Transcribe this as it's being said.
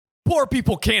Poor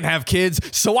people can't have kids,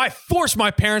 so I forced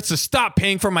my parents to stop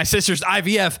paying for my sister's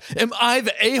IVF. Am I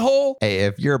the a-hole? Hey,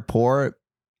 if you're poor,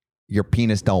 your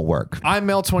penis don't work. I'm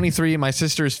male 23. My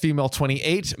sister is female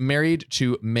 28, married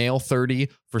to male 30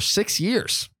 for 6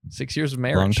 years. 6 years of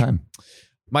marriage. Long time.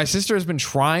 My sister has been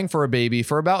trying for a baby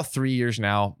for about 3 years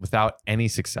now without any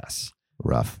success.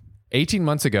 Rough. 18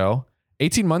 months ago,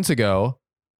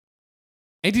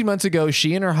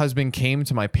 she and her husband came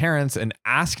to my parents and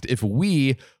asked if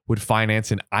we would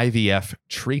finance an IVF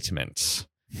treatment.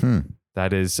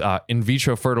 That is in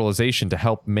vitro fertilization to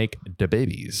help make the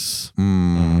babies.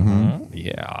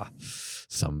 Yeah.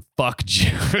 Some fuck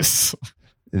juice.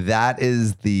 That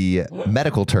is the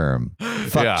medical term.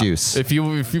 Fuck juice. If you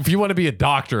want to be a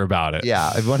doctor about it.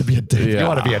 Yeah. If you want to be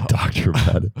a doctor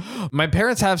about it. My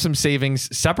parents have some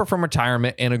savings separate from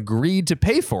retirement and agreed to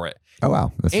pay for it. Oh,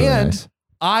 wow. That's really nice.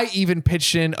 I even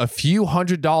pitched in a few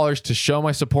 $100s to show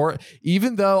my support,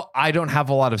 even though I don't have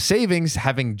a lot of savings,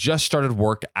 having just started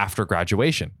work after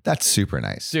graduation. That's super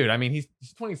nice. Dude, I mean, he's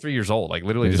 23 years old. Like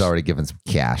literally He's already given some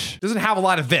cash. Doesn't have a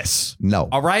lot of this. No.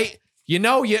 All right.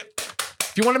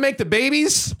 If you want to make the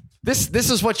babies, this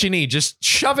is what you need. Just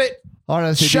shove it.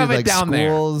 Honestly, shove it down there.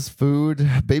 Schools, food,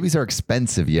 babies are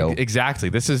expensive, yo. Exactly.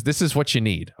 This is what you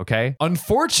need. Okay.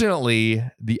 Unfortunately,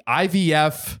 the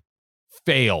IVF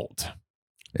failed.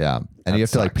 Yeah. And you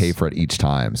have to like pay for it each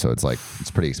time. So it's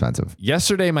pretty expensive.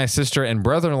 Yesterday, my sister and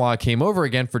brother-in-law came over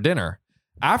again for dinner.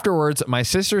 Afterwards, my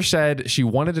sister said she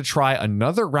wanted to try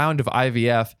another round of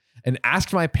IVF and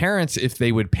asked my parents if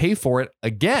they would pay for it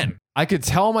again. I could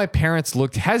tell my parents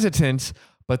looked hesitant,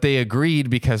 but they agreed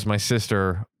because my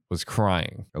sister was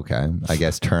crying. Okay. I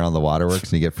guess turn on the waterworks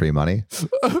and you get free money.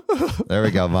 There we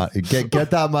go.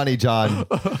 Get that money, John.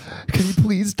 Can you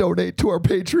please donate to our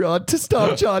Patreon to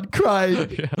stop John crying?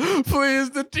 Yeah. Please,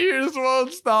 the tears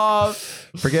won't stop.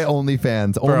 Forget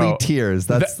OnlyFans. Only tears.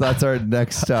 That's our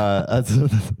next.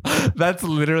 That's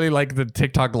literally like the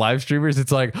TikTok live streamers.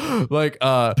 It's like,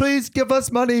 please give us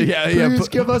money. Yeah, please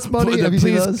give us money. Have you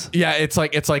seen those? Yeah, it's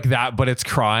like that, but it's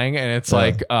crying, and it's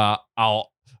like,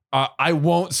 I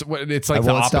won't. It's like I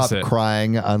won't the opposite. Stop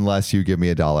crying unless you give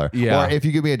me $1. Yeah. Or if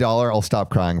you give me $1, I'll stop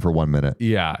crying for 1 minute.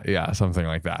 Yeah, something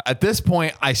like that. At this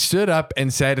point, I stood up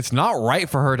and said it's not right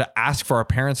for her to ask for our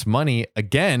parents' money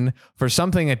again for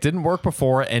something that didn't work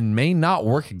before and may not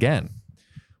work again.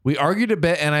 We argued a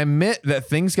bit, and I admit that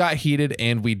things got heated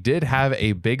and we did have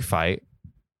a big fight.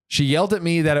 She yelled at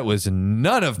me that it was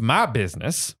none of my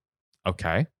business.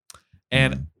 Okay.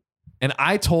 And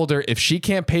I told her if she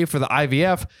can't pay for the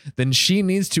IVF, then she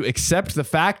needs to accept the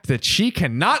fact that she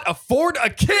cannot afford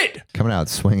a kid. Coming out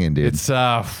swinging, dude. It's,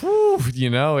 I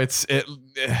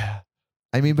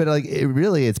mean, but like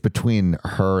it's between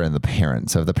her and the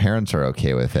parents. So if the parents are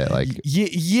okay with it, like,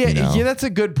 yeah, that's a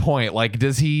good point. Like,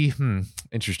 does he,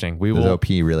 interesting. Does OP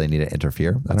really need to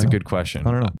interfere? That's a good question.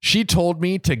 I don't know. She told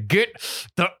me to get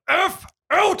the F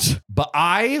out, but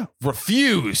I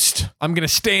refused. I'm going to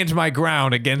stand my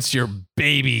ground against your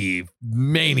baby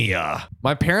mania.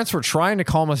 My parents were trying to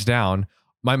calm us down.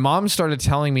 My mom started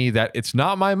telling me that it's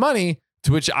not my money,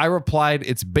 to which I replied,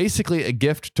 it's basically a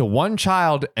gift to one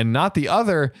child and not the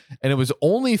other. And it was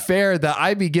only fair that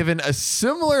I be given a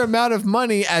similar amount of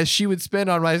money as she would spend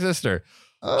on my sister.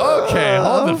 Okay,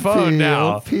 hold the phone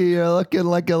now. OP, you're looking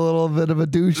like a little bit of a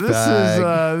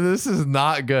douchebag. This is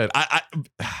not good.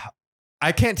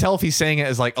 I can't tell if he's saying it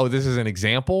as like, oh, this is an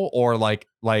example, or like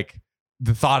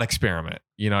the thought experiment.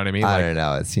 You know what I mean? I don't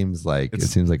know. It seems like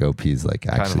OP's like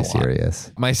actually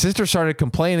serious. My sister started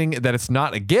complaining that it's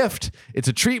not a gift, it's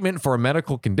a treatment for a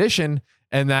medical condition,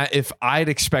 and that if I'd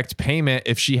expect payment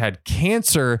if she had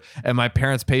cancer and my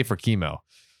parents pay for chemo.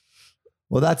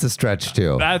 Well, that's a stretch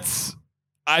too. It's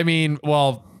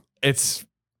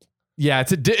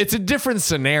a different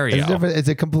scenario. It's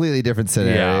a completely different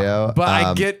scenario. Yeah, but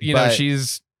I get,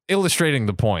 she's illustrating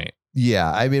the point.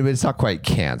 Yeah, I mean, but it's not quite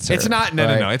cancer. It's not.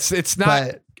 No. It's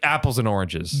not apples and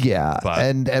oranges. Yeah,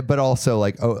 but also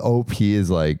like OP is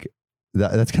like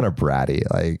that's kind of bratty.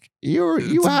 Like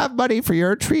you have money for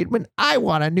your treatment. I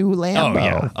want a new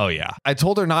Lambo. Oh yeah. I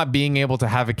told her not being able to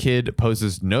have a kid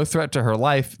poses no threat to her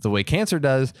life the way cancer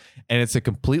does, and it's a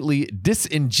completely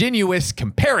disingenuous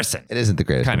comparison. It isn't the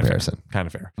greatest comparison. Kind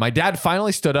of fair. My dad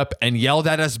finally stood up and yelled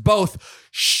at us both,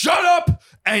 "Shut up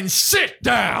and sit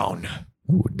down."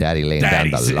 Ooh, daddy laying down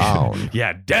the lawn.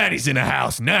 Yeah, daddy's in the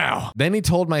house now. Then he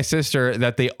told my sister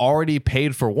that they already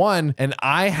paid for one, and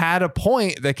I had a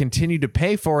point that continued to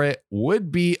pay for it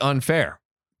would be unfair.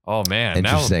 Oh man.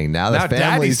 Interesting. Now the Daddy's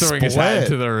family's throwing his hat split.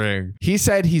 into the ring. He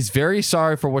said he's very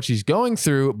sorry for what she's going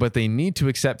through, but they need to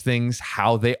accept things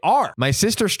how they are. My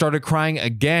sister started crying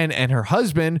again, and her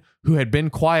husband, who had been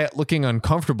quiet, looking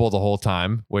uncomfortable the whole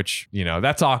time, which,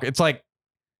 that's awkward. It's like,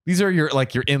 these are your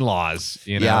in-laws,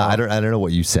 Yeah, I don't know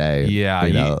what you say. Yeah,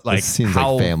 it seems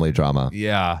like family drama.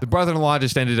 Yeah. The brother-in-law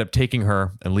just ended up taking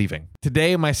her and leaving.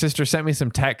 Today, my sister sent me some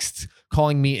texts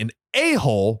calling me an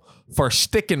a-hole for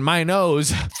sticking my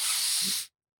nose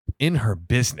in her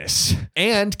business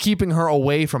and keeping her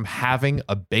away from having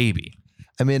a baby.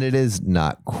 I mean, it is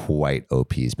not quite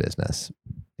OP's business,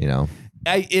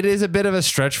 It is a bit of a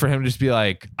stretch for him to just be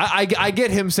like, I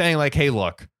get him saying like, hey,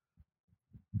 look,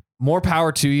 more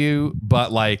power to you,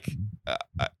 but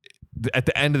at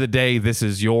the end of the day, this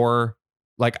is your,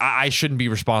 I shouldn't be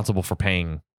responsible for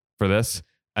paying for this,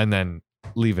 and then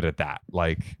leave it at that.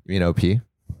 You mean OP?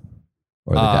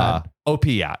 Or the dad? OP,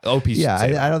 yeah. OP. Yeah,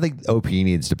 I don't think OP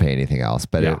needs to pay anything else,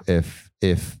 but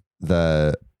if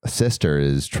the sister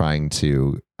is trying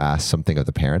to ask something of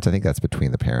the parents, I think that's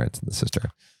between the parents and the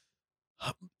sister.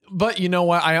 But you know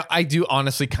what? I do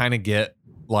honestly kind of get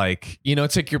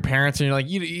it's like your parents, and you're like,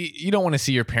 you don't want to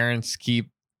see your parents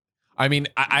keep. I mean,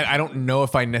 I don't know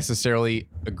if I necessarily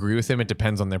agree with him. It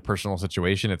depends on their personal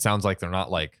situation. It sounds like they're not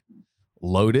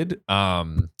loaded.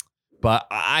 But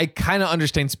I kind of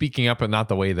understand speaking up, but not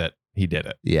the way that he did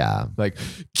it. Yeah.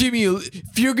 If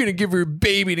you're going to give her a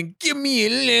baby, then give me a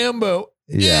Lambo.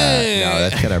 Yeah. No,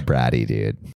 that's kind of bratty,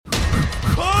 dude.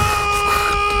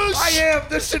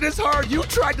 This shit is hard. You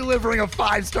tried delivering a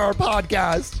 5-star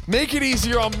podcast. Make it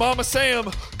easier on Mama Sam.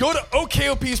 Go to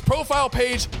OKOP's profile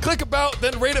page, click about,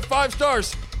 then rate it 5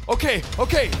 stars. Okay,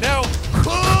 now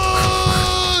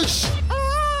push!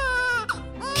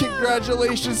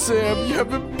 Congratulations, Sam. You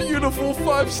have a beautiful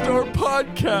 5-star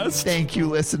podcast. Thank you,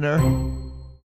 listener.